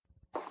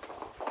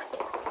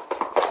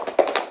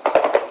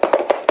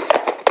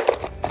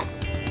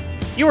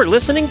You are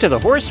listening to the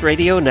Horse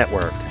Radio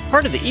Network,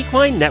 part of the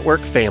Equine Network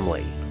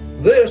family.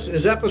 This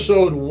is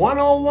episode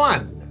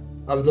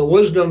 101 of the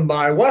Wisdom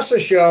by Wessa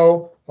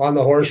show on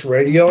the Horse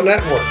Radio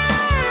Network.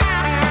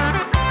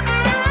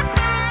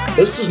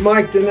 This is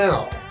Mike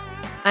Donnell.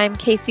 I'm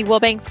Casey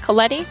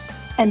Wilbanks-Coletti.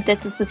 And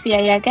this is Sofia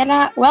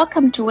Yagela.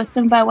 Welcome to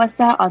Wisdom by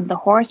Wessa on the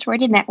Horse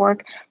Radio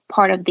Network,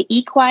 part of the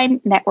Equine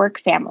Network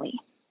family.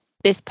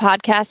 This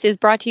podcast is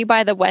brought to you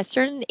by the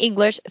Western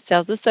English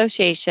Sales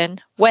Association,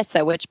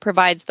 WESA, which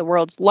provides the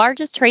world's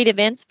largest trade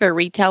events for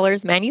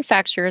retailers,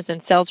 manufacturers,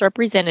 and sales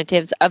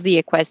representatives of the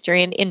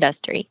equestrian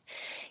industry.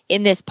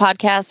 In this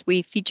podcast,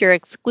 we feature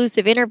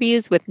exclusive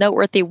interviews with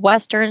noteworthy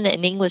Western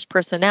and English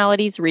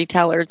personalities,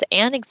 retailers,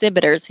 and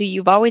exhibitors who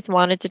you've always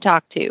wanted to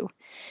talk to.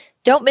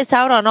 Don't miss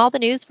out on all the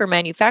news for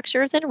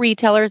manufacturers and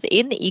retailers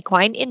in the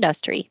equine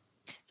industry.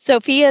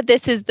 Sophia,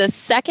 this is the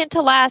second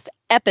to last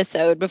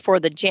episode before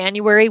the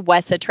January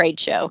WESA trade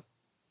show.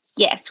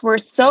 Yes, we're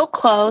so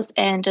close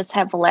and just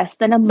have less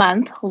than a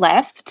month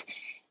left.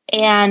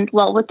 And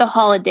well, with the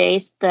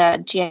holidays,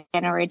 the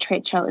January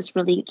trade show is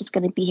really just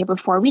going to be here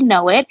before we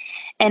know it.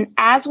 And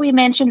as we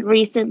mentioned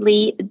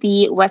recently,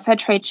 the WESA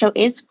trade show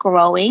is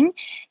growing,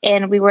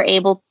 and we were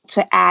able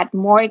to add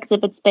more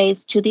exhibit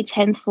space to the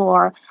 10th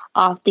floor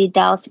of the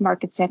Dallas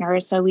Market Center.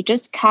 So we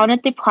just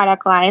counted the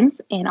product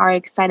lines and are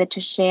excited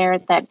to share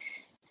that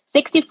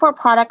 64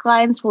 product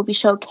lines will be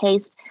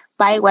showcased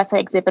by WESA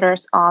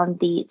exhibitors on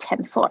the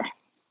 10th floor.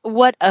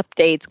 What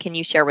updates can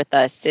you share with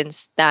us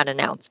since that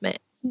announcement?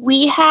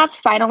 We have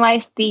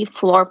finalized the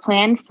floor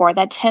plan for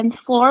that 10th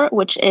floor,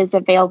 which is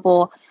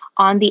available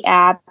on the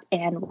app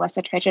and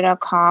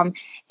WESATreasure.com,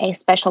 a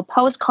special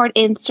postcard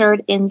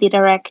insert in the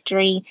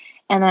directory,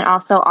 and then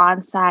also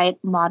on-site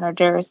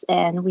monitors.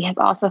 And we have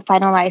also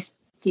finalized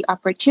the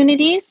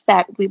opportunities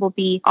that we will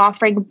be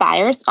offering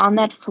buyers on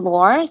that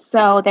floor.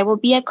 So there will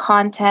be a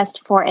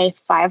contest for a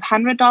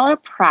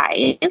 $500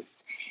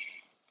 prize.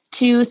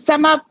 To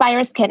sum up,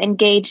 buyers can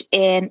engage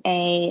in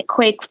a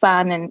quick,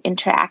 fun, and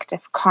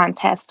interactive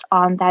contest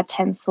on that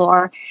 10th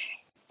floor.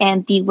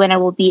 And the winner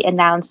will be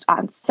announced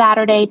on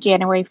Saturday,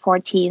 January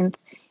 14th,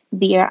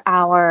 via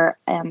our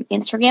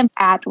Instagram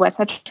at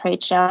WESA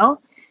Trade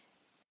Show.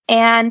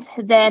 And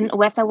then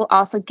WESA will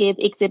also give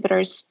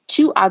exhibitors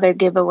 2 other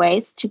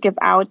giveaways to give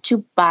out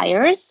to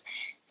buyers.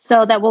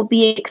 So that will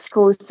be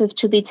exclusive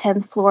to the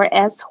 10th floor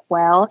as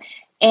well.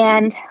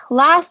 And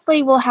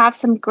lastly, we'll have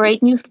some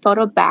great new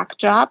photo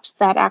backdrops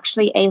that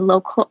actually a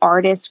local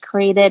artist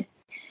created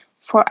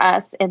for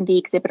us and the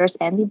exhibitors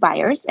and the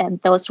buyers.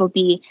 And those will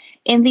be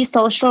in the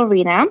social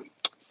arena.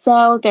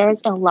 So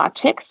there's a lot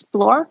to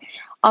explore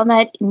on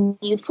that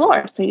new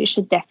floor. So you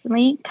should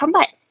definitely come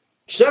by.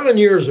 7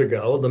 years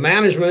ago, the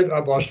management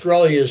of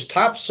Australia's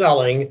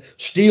top-selling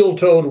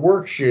steel-toed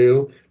work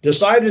shoe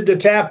decided to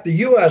tap the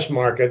U.S.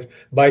 market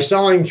by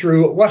selling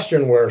through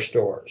Western wear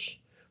stores.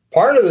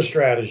 Part of the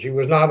strategy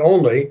was not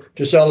only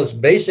to sell its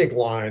basic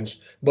lines,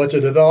 but to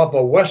develop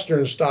a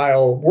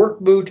Western-style work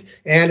boot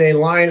and a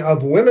line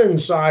of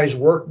women's-size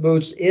work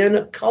boots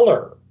in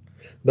color.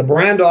 The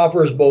brand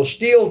offers both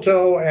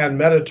steel-toe and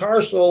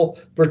metatarsal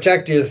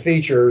protective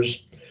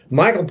features.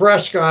 Michael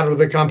Prescott of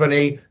the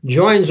company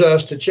joins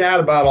us to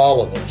chat about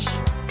all of this.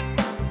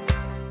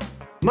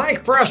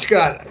 Mike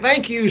Prescott,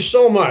 thank you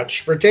so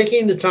much for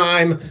taking the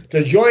time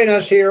to join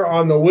us here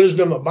on the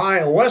Wisdom by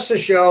Wessa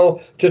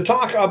show to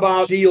talk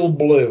about Steel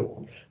Blue.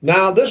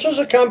 Now, this is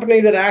a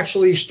company that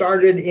actually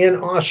started in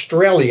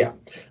Australia,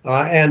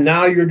 and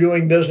now you're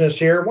doing business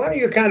here. Why don't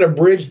you kind of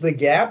bridge the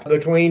gap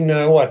between,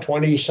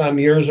 20-some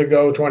years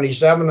ago,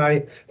 27,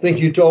 I think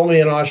you told me,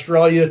 in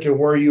Australia to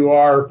where you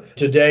are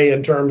today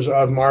in terms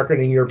of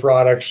marketing your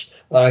products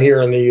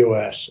here in the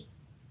U.S.?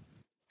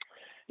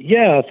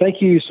 Yeah,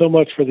 thank you so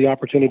much for the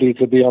opportunity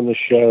to be on the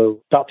show.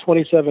 About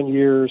 27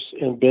 years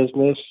in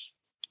business.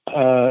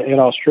 In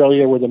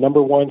Australia, we're the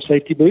number one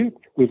safety boot.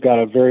 We've got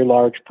a very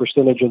large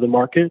percentage of the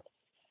market.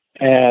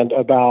 And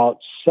about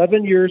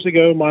 7 years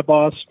ago, my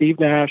boss, Steve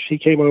Nash, he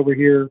came over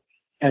here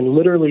and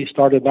literally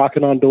started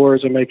knocking on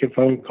doors and making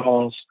phone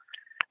calls.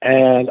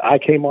 And I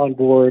came on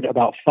board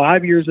about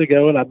 5 years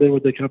ago, and I've been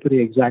with the company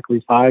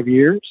exactly 5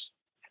 years.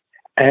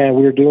 And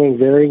we're doing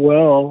very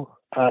well.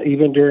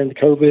 Even during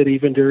COVID,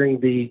 even during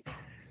the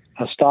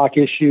stock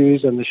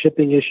issues and the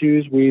shipping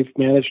issues, we've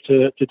managed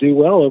to do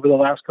well over the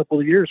last couple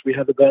of years. We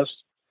had the best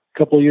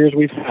couple of years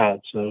we've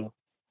had. So,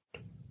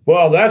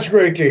 well, that's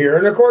great to hear.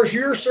 And of course,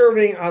 you're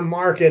serving a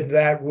market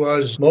that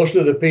was most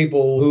of the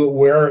people who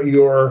wear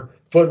your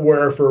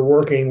footwear for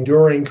working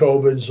during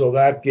COVID, so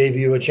that gave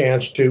you a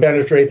chance to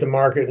penetrate the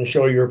market and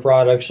show your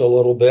products a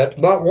little bit.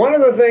 But one of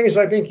the things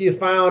I think you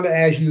found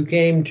as you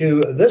came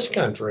to this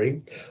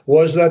country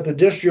was that the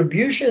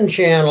distribution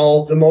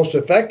channel, the most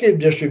effective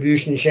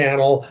distribution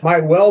channel,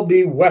 might well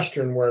be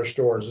Western wear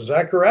stores. Is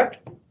that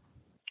correct?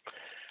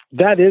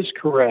 That is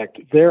correct.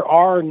 There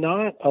are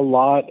not a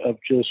lot of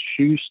just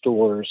shoe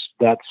stores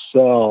that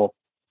sell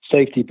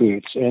safety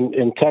boots.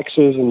 In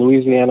Texas and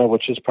Louisiana,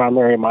 which is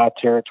primarily my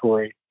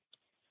territory,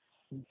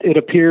 it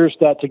appears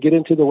that to get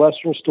into the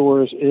Western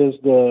stores is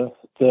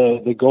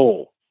the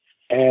goal.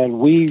 And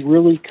we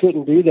really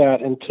couldn't do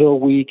that until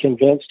we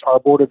convinced our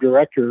board of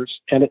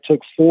directors, and it took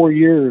 4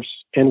 years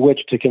in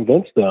which to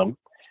convince them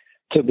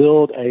to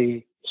build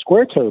a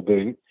square toe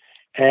boot.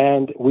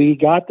 And we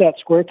got that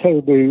square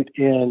toe boot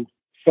in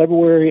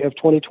February of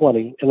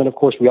 2020. And then, of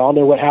course, we all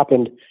know what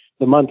happened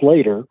the month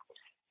later.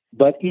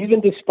 But even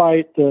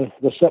despite the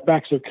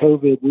setbacks of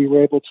COVID, we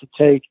were able to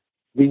take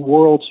the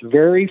world's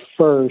very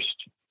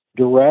first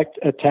direct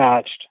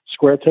attached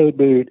square toe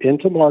boot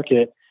into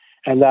market.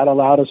 And that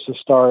allowed us to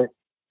start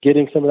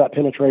getting some of that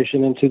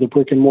penetration into the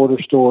brick and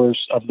mortar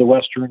stores of the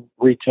Western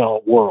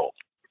retail world.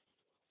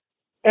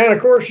 And of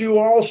course, you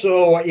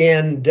also,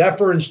 in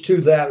deference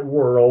to that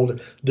world,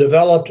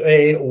 developed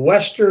a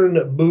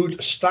Western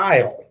boot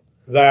style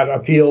that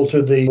appealed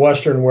to the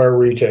Western wear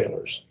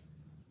retailers.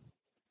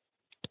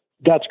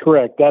 That's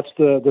correct. That's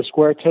the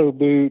square toe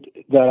boot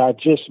that I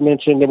just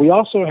mentioned. And we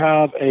also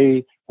have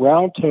a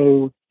round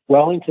toe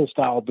Wellington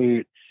style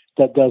boot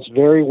that does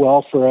very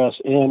well for us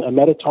in a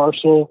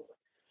metatarsal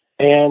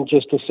and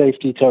just a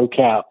safety toe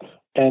cap.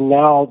 And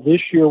now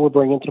this year we're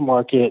bringing to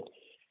market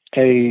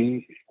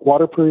a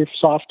waterproof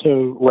soft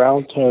toe,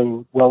 round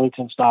toe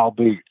Wellington style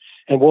boot.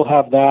 And we'll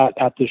have that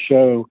at the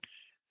show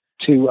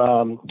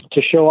to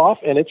show off,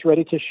 and it's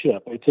ready to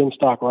ship. It's in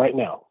stock right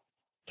now.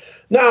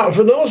 Now,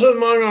 for those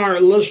among our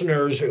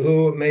listeners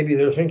who maybe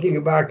they're thinking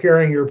about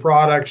carrying your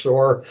products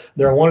or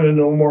they're wanting to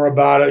know more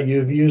about it,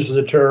 you've used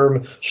the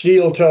term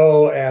steel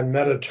toe and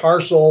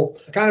metatarsal.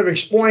 Kind of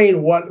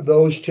explain what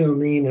those two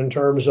mean in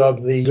terms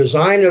of the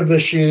design of the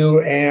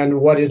shoe and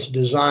what it's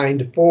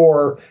designed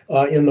for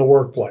in the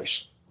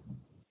workplace.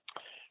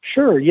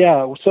 Sure,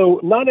 yeah. So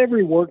not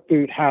every work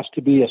boot has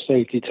to be a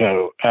safety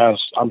toe, as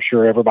I'm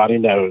sure everybody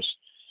knows.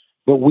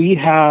 But we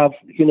have,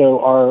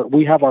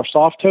 our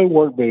soft toe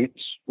work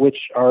boots, which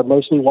are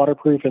mostly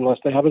waterproof unless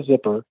they have a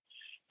zipper.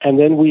 And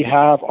then we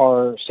have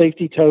our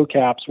safety toe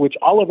caps, which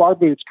all of our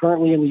boots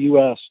currently in the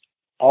U.S.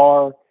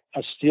 are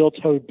a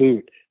steel-toed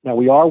boot. Now,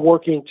 we are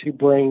working to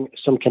bring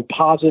some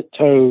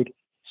composite-toed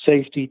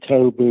safety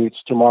toe boots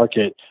to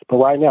market. But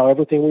right now,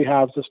 everything we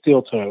have is a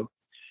steel toe.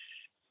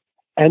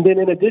 And then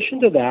in addition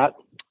to that,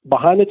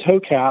 behind the toe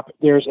cap,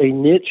 there's a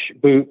niche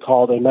boot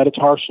called a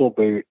metatarsal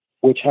boot,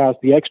 which has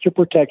the extra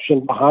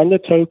protection behind the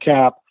toe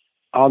cap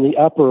on the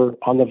upper,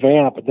 on the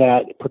vamp,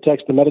 that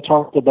protects the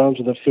metatarsal bones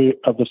of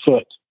the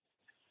foot.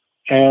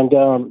 And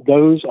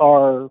those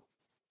are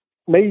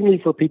mainly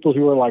for people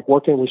who are like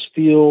working with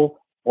steel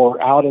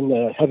or out in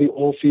the heavy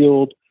oil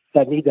field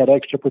that need that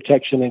extra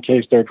protection in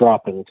case they're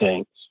dropping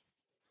things.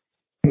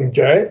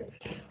 Okay.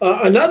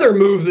 Another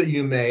move that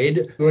you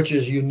made, which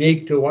is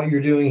unique to what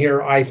you're doing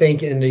here, I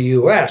think, in the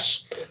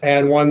U.S.,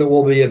 and one that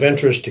will be of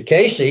interest to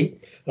Casey,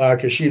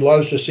 because she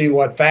loves to see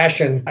what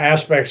fashion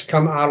aspects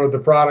come out of the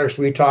products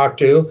we talk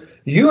to.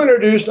 You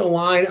introduced a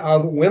line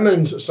of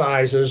women's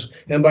sizes,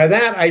 and by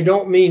that I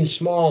don't mean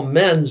small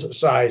men's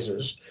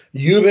sizes.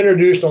 You've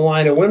introduced a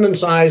line of women's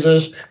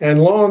sizes,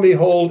 and lo and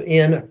behold,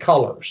 in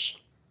colors.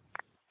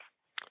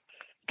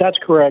 That's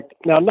correct.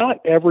 Now, not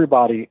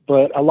everybody,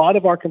 but a lot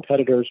of our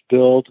competitors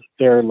build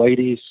their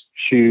ladies'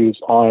 shoes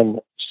on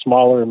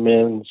smaller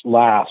men's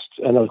lasts.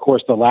 And of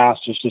course, the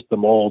last is just the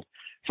mold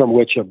from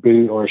which a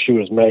boot or a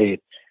shoe is made.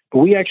 But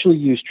we actually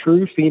use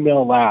true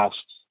female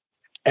lasts.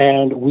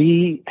 And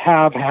we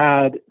have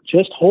had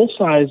just whole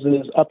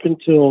sizes up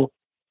until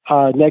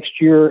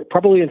next year,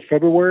 probably in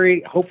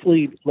February,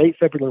 hopefully late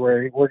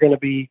February, we're going to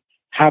be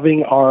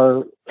having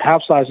our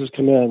half sizes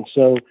come in.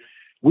 So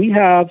we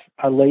have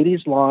a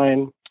ladies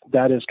line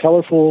that is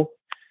colorful,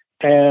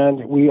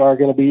 and we are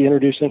going to be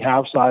introducing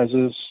half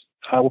sizes.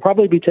 We'll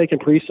probably be taking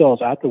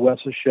pre-sales at the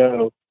WESA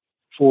show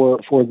for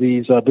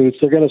these boots.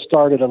 They're going to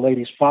start at a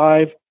ladies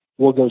 5,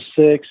 we'll go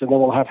 6, and then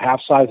we'll have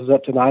half sizes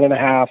up to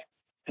 9.5,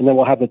 and then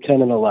we'll have the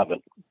 10 and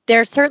 11.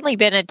 There's certainly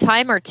been a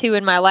time or two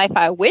in my life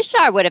I wish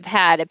I would have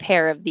had a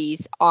pair of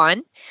these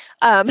on,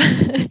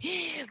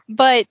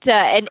 but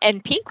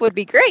and pink would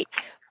be great.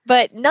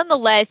 But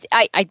nonetheless,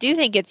 I do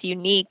think it's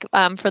unique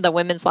for the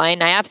women's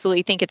line. I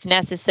absolutely think it's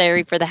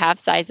necessary for the half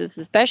sizes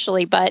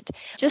especially. But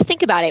just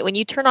think about it. When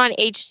you turn on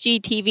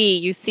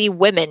HGTV, you see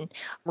women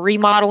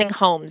remodeling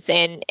homes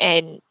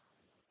and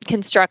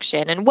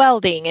construction and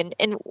welding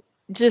and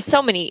just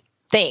so many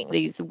things.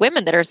 These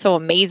women that are so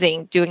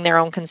amazing doing their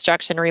own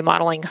construction,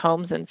 remodeling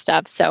homes and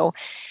stuff. So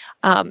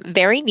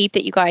very neat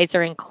that you guys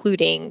are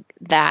including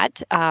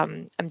that.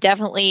 I'm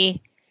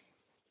definitely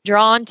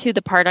drawn to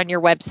the part on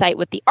your website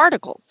with the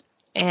articles.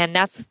 And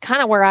that's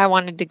kind of where I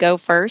wanted to go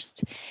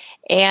first.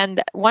 And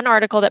one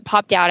article that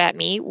popped out at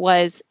me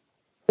was,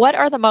 what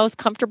are the most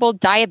comfortable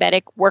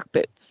diabetic work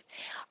boots?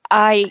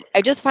 I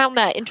just found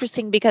that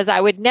interesting because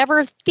I would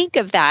never think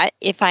of that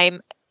if I'm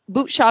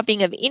boot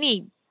shopping of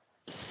any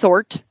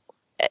sort.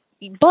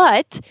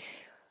 But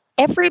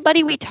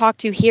everybody we talk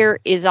to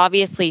here is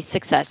obviously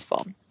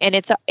successful.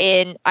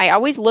 And I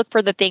always look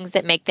for the things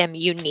that make them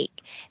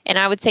unique. And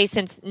I would say,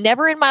 since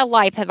never in my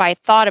life have I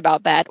thought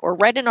about that or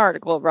read an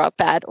article about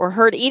that or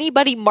heard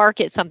anybody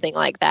market something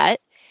like that,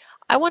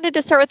 I wanted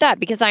to start with that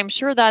because I'm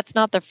sure that's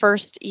not the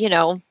first,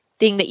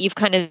 thing that you've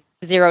kind of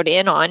zeroed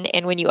in on.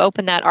 And when you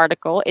open that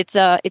article, it's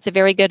a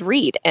very good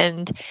read.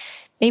 And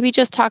maybe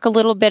just talk a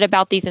little bit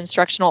about these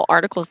instructional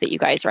articles that you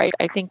guys write.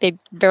 I think they're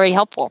very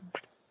helpful.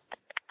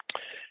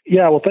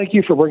 Yeah, well, thank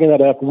you for bringing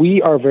that up.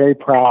 We are very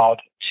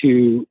proud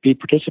to be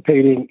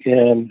participating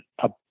in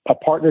a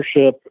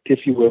partnership,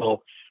 if you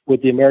will,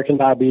 with the American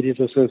Diabetes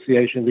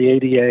Association, the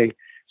ADA.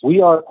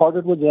 We are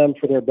partnered with them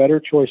for their Better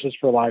Choices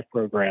for Life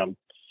program.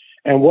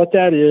 And what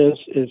that is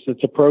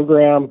it's a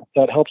program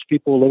that helps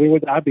people living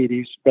with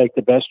diabetes make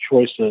the best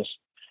choices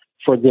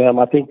for them.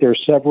 I think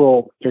there's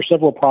several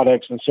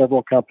products and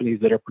several companies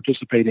that are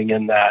participating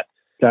in that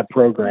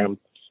program.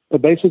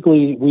 But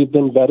basically, we've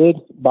been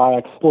vetted by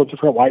a couple of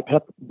different white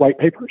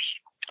papers.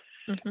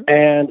 Mm-hmm.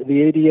 And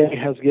the ADA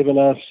has given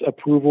us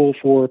approval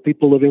for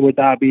people living with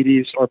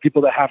diabetes or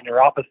people that have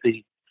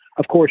neuropathy.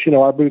 Of course,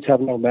 our boots have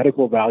no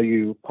medical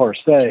value per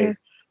se, sure.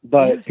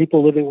 But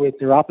people living with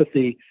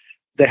neuropathy,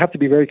 they have to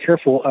be very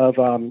careful of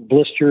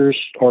blisters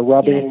or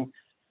rubbing.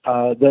 Yes.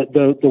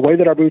 The way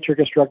that our boots are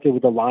constructed,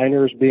 with the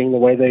liners being the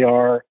way they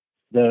are,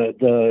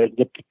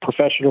 the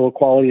professional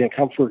quality and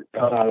comfort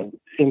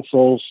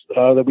insoles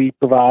that we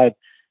provide,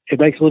 it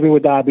makes living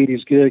with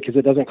diabetes good because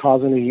it doesn't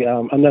cause any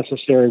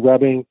unnecessary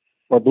rubbing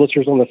or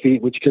blisters on the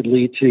feet, which could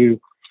lead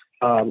to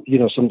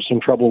some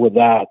trouble with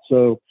that.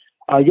 So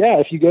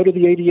if you go to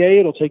the ADA,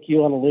 it'll take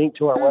you on a link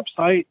to our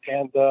website,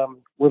 and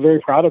we're very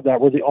proud of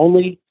that. We're the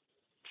only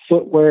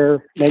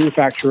footwear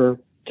manufacturer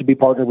to be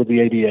partnered with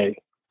the ADA.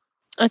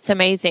 That's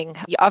amazing.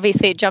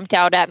 Obviously, it jumped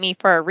out at me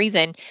for a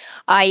reason.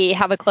 I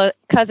have a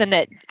cousin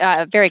that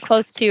very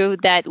close to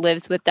that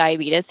lives with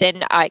diabetes,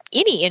 and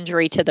any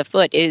injury to the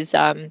foot is,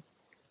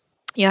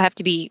 you have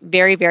to be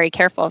very, very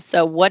careful.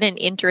 So what an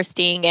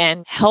interesting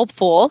and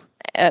helpful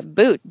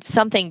boot.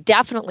 Something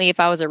definitely, if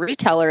I was a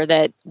retailer,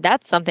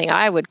 that's something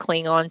I would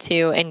cling on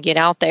to and get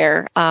out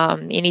there.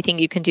 Anything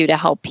you can do to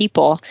help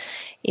people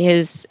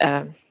is,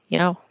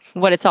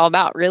 what it's all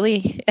about,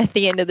 really, at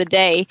the end of the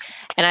day.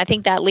 And I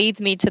think that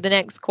leads me to the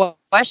next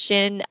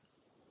question.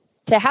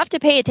 To have to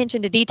pay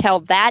attention to detail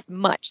that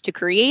much to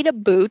create a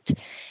boot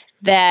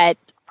that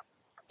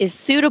is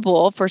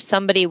suitable for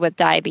somebody with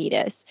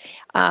diabetes,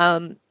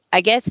 I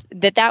guess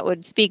that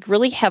would speak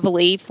really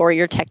heavily for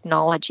your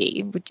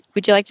technology.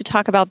 Would you like to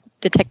talk about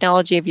the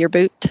technology of your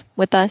boot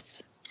with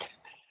us?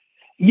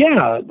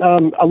 Yeah,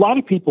 a lot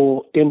of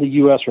people in the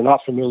U.S. are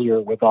not familiar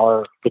with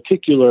our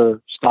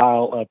particular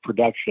style of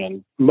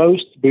production.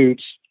 Most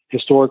boots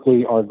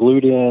historically are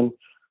glued in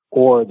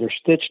or they're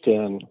stitched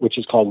in, which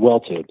is called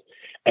welted.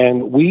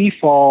 And we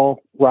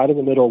fall right in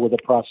the middle with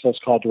a process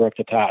called direct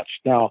attach.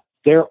 Now,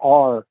 there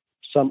are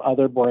some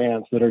other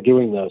brands that are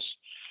doing this,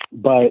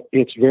 but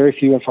it's very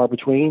few and far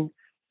between.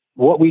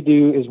 What we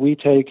do is we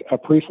take a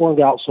preformed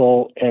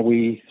outsole and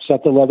we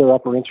set the leather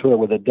upper into it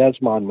with a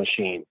Desmond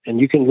machine. And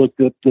you can look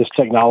at this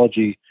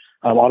technology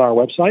on our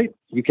website.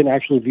 You can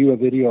actually view a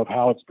video of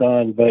how it's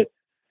done, but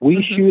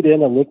we shoot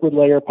in a liquid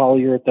layer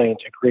polyurethane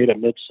to create a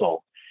midsole.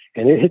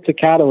 And it hits a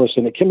catalyst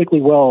and it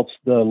chemically welds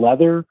the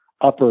leather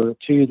upper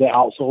to the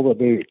outsole of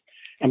the boot.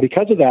 And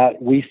because of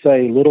that, we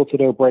say little to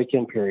no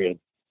break-in period.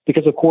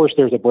 Because, of course,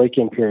 there's a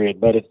break-in period,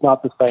 but it's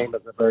not the same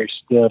as a very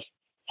stiff,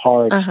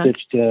 hard,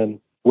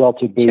 stitched-in,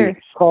 welted boot. Sure.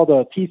 It's called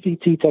a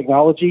TCT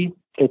technology.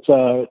 It's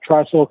a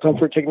Tri-Sole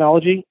Comfort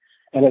technology,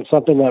 and it's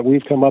something that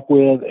we've come up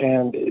with.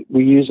 And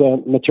we use a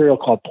material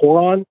called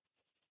Poron,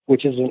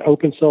 which is an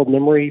open-celled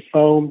memory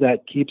foam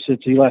that keeps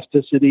its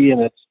elasticity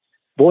and its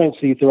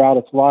buoyancy throughout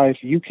its life.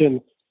 You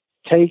can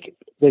take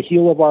the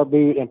heel of our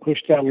boot and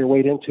push down your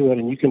weight into it,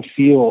 and you can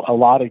feel a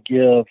lot of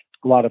give,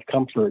 a lot of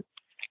comfort.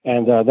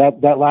 And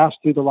that lasts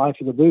through the life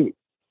of the boot.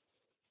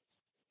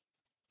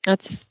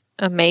 That's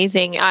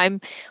amazing. I'm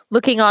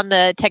looking on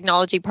the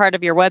technology part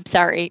of your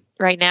website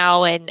right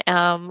now, and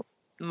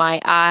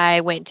my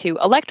eye went to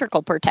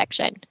electrical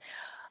protection.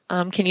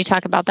 Can you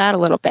talk about that a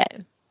little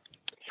bit?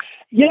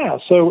 Yeah.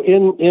 So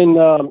in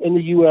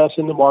the U.S.,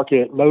 in the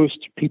market,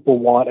 most people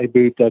want a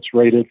boot that's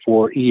rated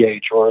for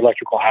EH or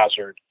electrical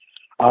hazard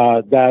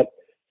that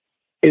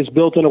is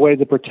built in a way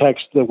that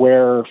protects the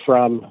wearer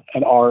from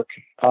an arc.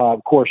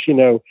 Of course,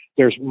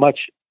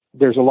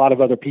 there's a lot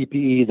of other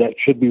PPE that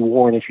should be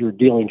worn if you're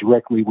dealing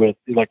directly with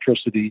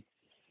electricity.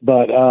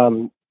 But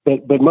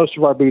most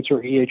of our boots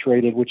are EH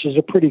rated, which is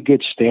a pretty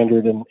good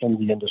standard in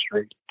the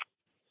industry.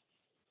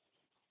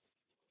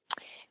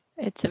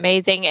 It's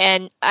amazing.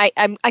 And I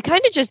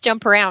kind of just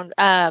jump around.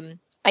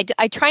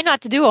 I try not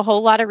to do a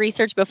whole lot of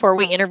research before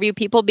we interview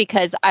people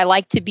because I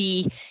like to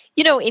be,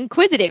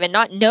 inquisitive and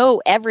not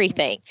know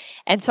everything.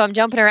 And so I'm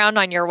jumping around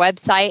on your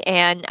website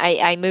and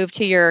I moved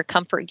to your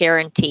comfort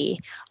guarantee.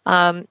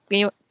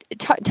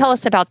 Tell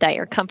us about that,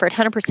 your comfort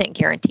 100%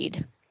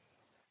 guaranteed.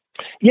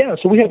 Yeah,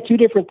 so we have two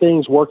different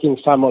things working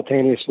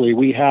simultaneously.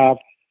 We have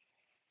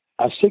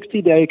a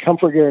 60-day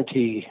comfort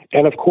guarantee.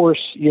 And of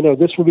course,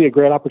 this would be a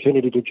great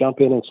opportunity to jump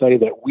in and say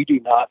that we do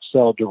not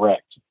sell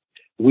direct.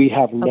 We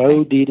have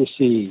no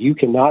D2C. You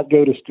cannot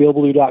go to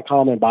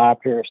steelblue.com and buy a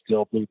pair of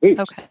Steel Blue boots.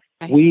 Okay.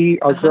 We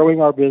are growing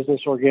our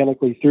business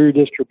organically through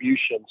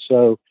distribution.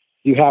 So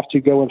you have to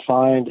go and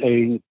find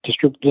a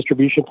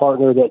distribution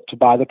partner to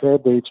buy the pair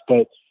of boots.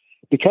 But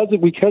because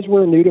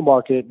we're new to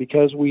market,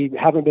 because we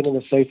haven't been in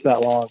the States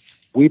that long,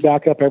 we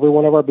back up every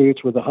one of our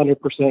boots with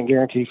 100%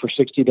 guarantee for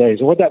 60 days.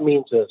 And what that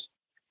means is,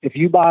 if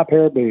you buy a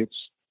pair of boots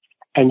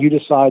and you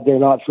decide they're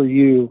not for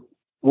you,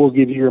 we'll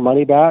give you your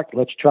money back.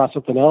 Let's try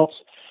something else.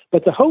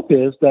 But the hope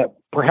is that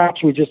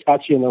perhaps we just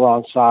got you in the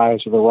wrong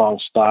size or the wrong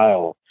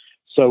style.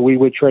 So we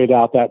would trade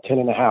out that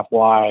 10.5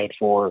 wide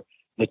for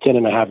the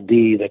 10.5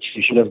 D that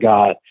you should have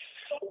got.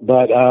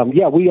 But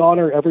we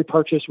honor every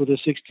purchase with a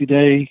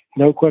 60-day,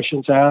 no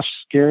questions asked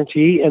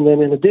guarantee. And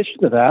then in addition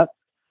to that,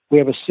 we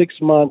have a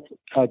 6-month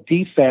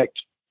defect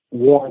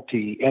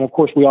warranty. And of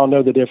course, we all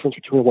know the difference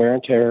between wear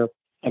and tear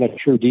and a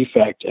true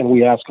defect. And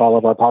we ask all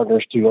of our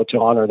partners to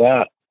honor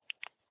that.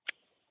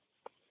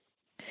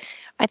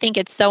 I think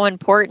it's so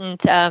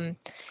important,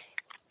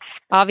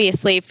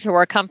 obviously,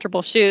 for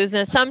comfortable shoes.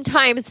 And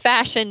sometimes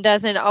fashion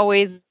doesn't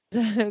always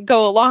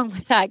go along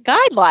with that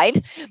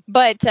guideline.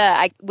 But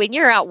when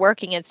you're out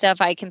working and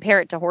stuff, I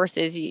compare it to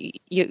horses.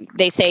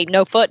 They say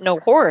no foot, no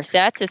horse.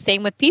 That's the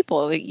same with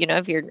people. You know,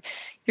 if you're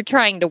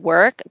trying to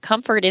work,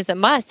 comfort is a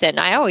must. And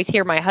I always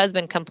hear my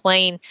husband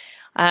complain,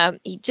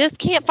 he just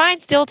can't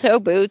find steel toe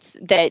boots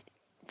that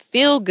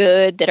feel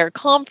good, that are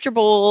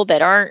comfortable,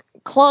 that aren't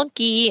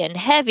clunky and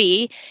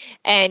heavy.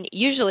 And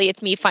usually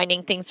it's me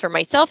finding things for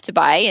myself to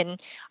buy,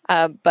 and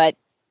but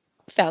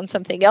found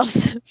something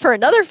else for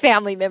another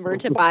family member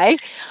to buy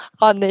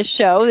on this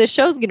show. This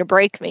show's going to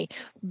break me,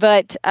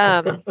 but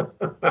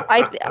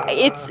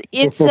it's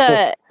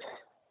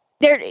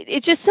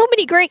just so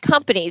many great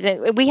companies,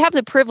 and we have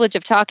the privilege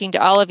of talking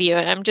to all of you.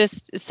 And I'm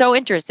just so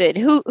interested.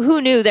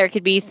 Who knew there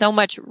could be so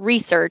much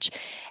research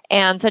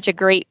and such a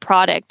great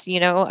product,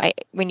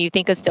 when you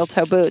think of steel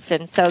toe boots.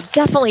 And so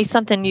definitely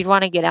something you'd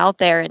want to get out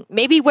there and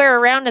maybe wear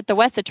around at the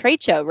WESA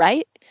trade show,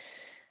 right?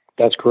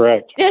 That's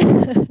correct.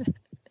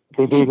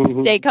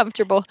 Stay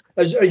comfortable.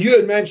 As you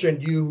had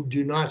mentioned, you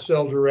do not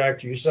sell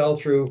direct. You sell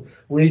through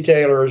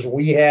retailers.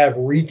 We have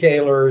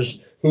retailers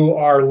who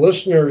are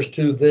listeners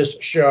to this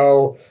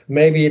show.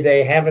 Maybe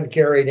they haven't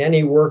carried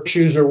any work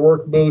shoes or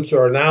work boots,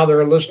 or now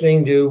they're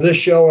listening to this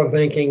show and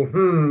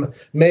thinking,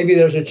 maybe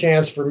there's a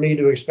chance for me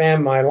to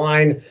expand my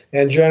line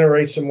and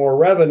generate some more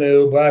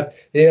revenue. But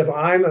if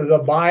I'm the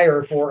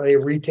buyer for a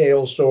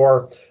retail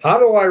store, how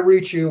do I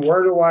reach you?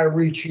 Where do I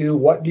reach you?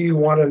 What do you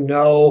want to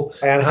know?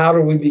 And how do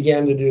we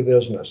begin to do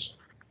business?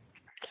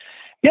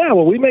 Yeah,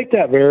 well, we make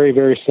that very,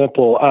 very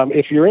simple.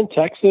 If you're in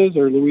Texas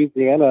or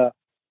Louisiana,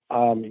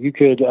 you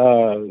could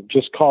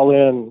just call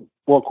in.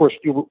 Well, of course,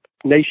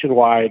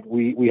 nationwide,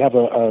 we have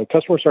a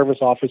customer service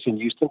office in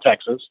Houston,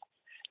 Texas,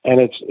 and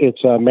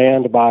it's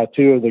manned by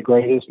two of the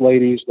greatest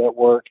ladies that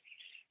work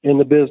in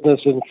the business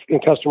in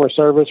customer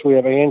service. We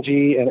have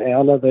Angie and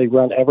Anna. They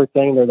run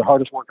everything. They're the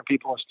hardest working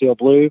people in Steel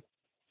Blue.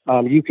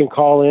 You can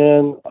call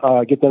in,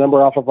 get the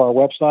number off of our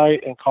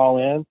website and call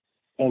in,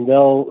 and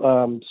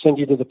they'll send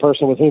you to the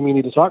person with whom you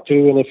need to talk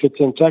to. And if it's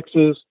in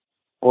Texas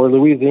or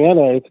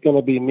Louisiana, it's going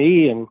to be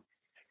me. And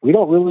we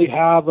don't really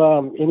have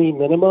any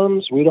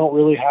minimums. We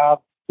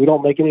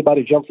don't make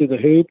anybody jump through the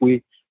hoop.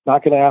 We're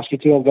not going to ask you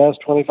to invest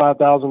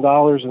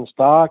 $25,000 in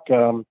stock.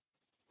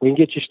 We can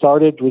get you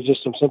started with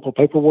just some simple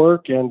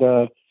paperwork and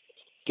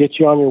get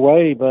you on your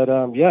way. But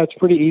it's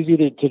pretty easy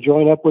to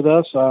join up with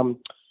us.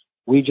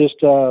 We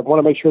just want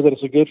to make sure that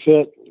it's a good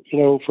fit,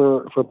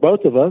 for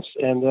both of us,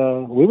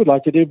 and we would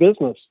like to do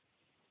business.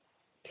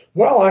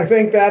 Well, I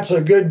think that's a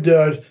good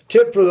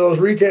tip for those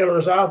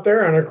retailers out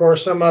there. And of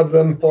course, some of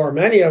them, or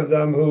many of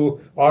them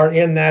who are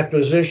in that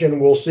position,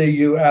 will see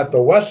you at the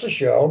WESA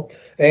show.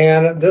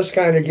 And this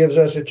kind of gives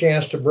us a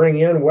chance to bring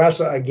in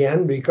WESA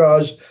again,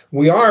 because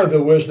we are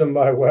the Wisdom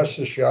by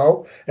WESA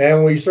show.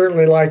 And we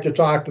certainly like to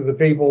talk to the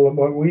people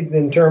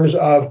in terms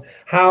of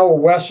how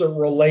WESA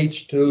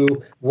relates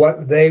to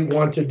what they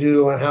want to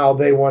do and how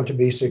they want to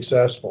be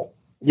successful.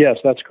 Yes,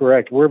 that's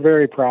correct. We're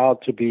very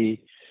proud to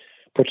be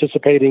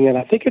participating in.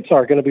 I think it's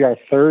going to be our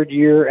third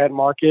year at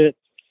market.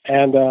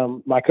 And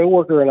my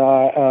coworker and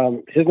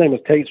I, his name is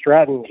Tate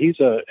Stratton. He's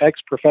an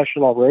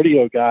ex-professional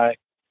rodeo guy.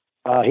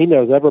 He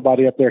knows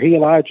everybody up there. He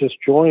and I just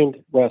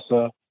joined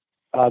WESA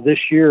this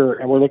year,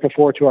 and we're looking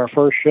forward to our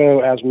first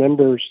show as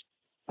members.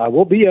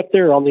 We'll be up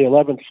there on the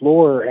 11th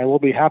floor, and we'll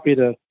be happy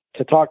to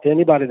talk to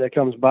anybody that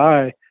comes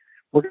by.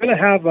 We're going to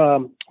have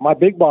my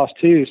big boss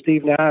too,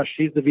 Steve Nash.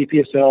 He's the VP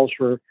of Sales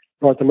for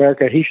North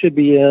America. He should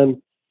be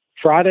in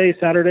Friday,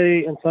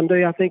 Saturday, and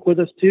Sunday, I think, with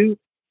us too.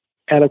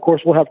 And of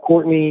course, we'll have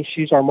Courtney.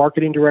 She's our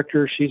marketing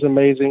director. She's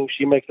amazing.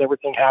 She makes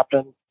everything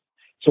happen.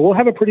 So we'll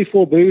have a pretty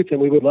full booth,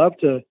 and we would love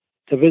to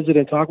visit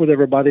and talk with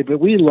everybody. But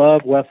we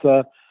love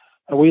WESA,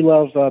 and we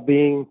love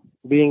being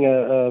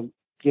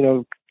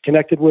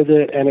connected with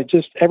it. And it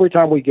just, every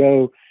time we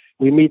go,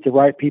 we meet the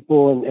right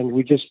people, and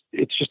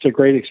it's just a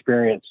great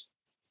experience.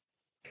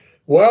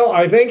 Well,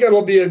 I think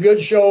it'll be a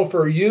good show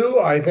for you.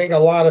 I think a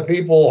lot of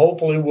people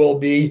hopefully will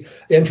be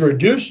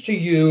introduced to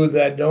you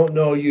that don't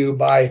know you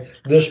by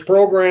this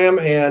program.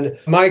 And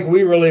Mike,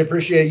 we really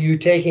appreciate you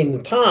taking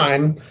the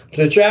time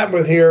to chat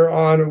with here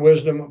on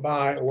Wisdom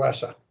by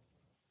WESA.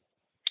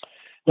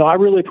 No, I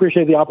really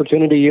appreciate the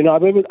opportunity. You know,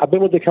 I've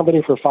been with the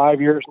company for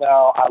 5 years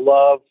now. I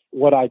love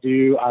what I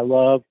do. I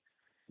love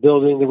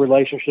building the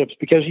relationships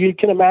because you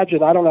can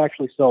imagine I don't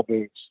actually sell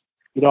boots.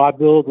 You know, I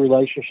build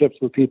relationships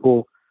with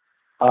people.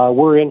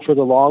 We're in for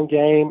the long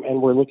game, and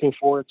we're looking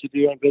forward to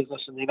doing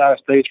business in the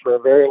United States for a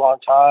very long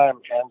time.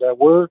 And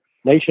we're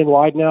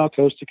nationwide now,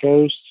 coast to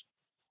coast,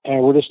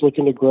 and we're just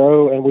looking to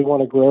grow, and we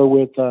want to grow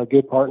with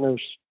good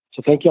partners.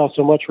 So thank you all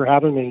so much for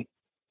having me.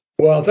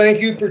 Well,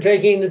 thank you for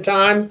taking the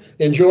time.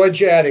 Enjoyed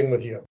chatting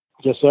with you.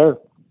 Yes, sir.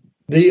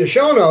 The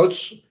show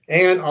notes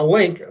and a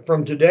link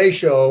from today's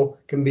show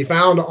can be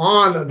found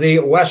on the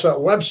WESA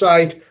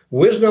website,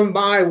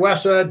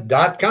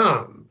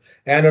 wisdombywesa.com.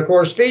 And of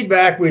course,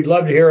 feedback, we'd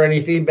love to hear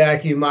any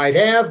feedback you might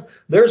have.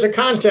 There's a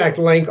contact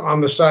link on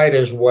the site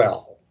as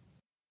well.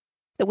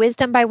 The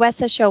Wisdom by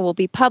WESA show will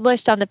be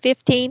published on the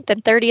 15th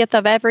and 30th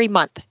of every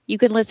month. You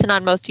can listen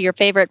on most of your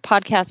favorite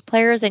podcast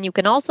players, and you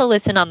can also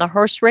listen on the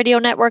Horse Radio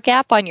Network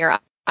app on your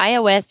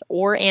iOS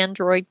or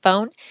Android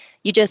phone.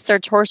 You just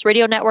search Horse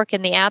Radio Network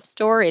in the App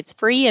Store. It's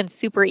free and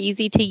super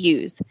easy to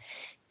use.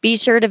 Be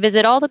sure to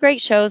visit all the great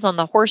shows on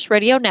the Horse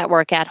Radio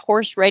Network at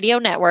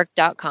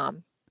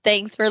horseradionetwork.com.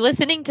 Thanks for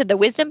listening to the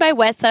Wisdom by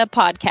WESA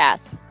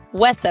podcast.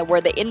 WESA, where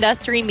the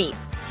industry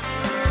meets.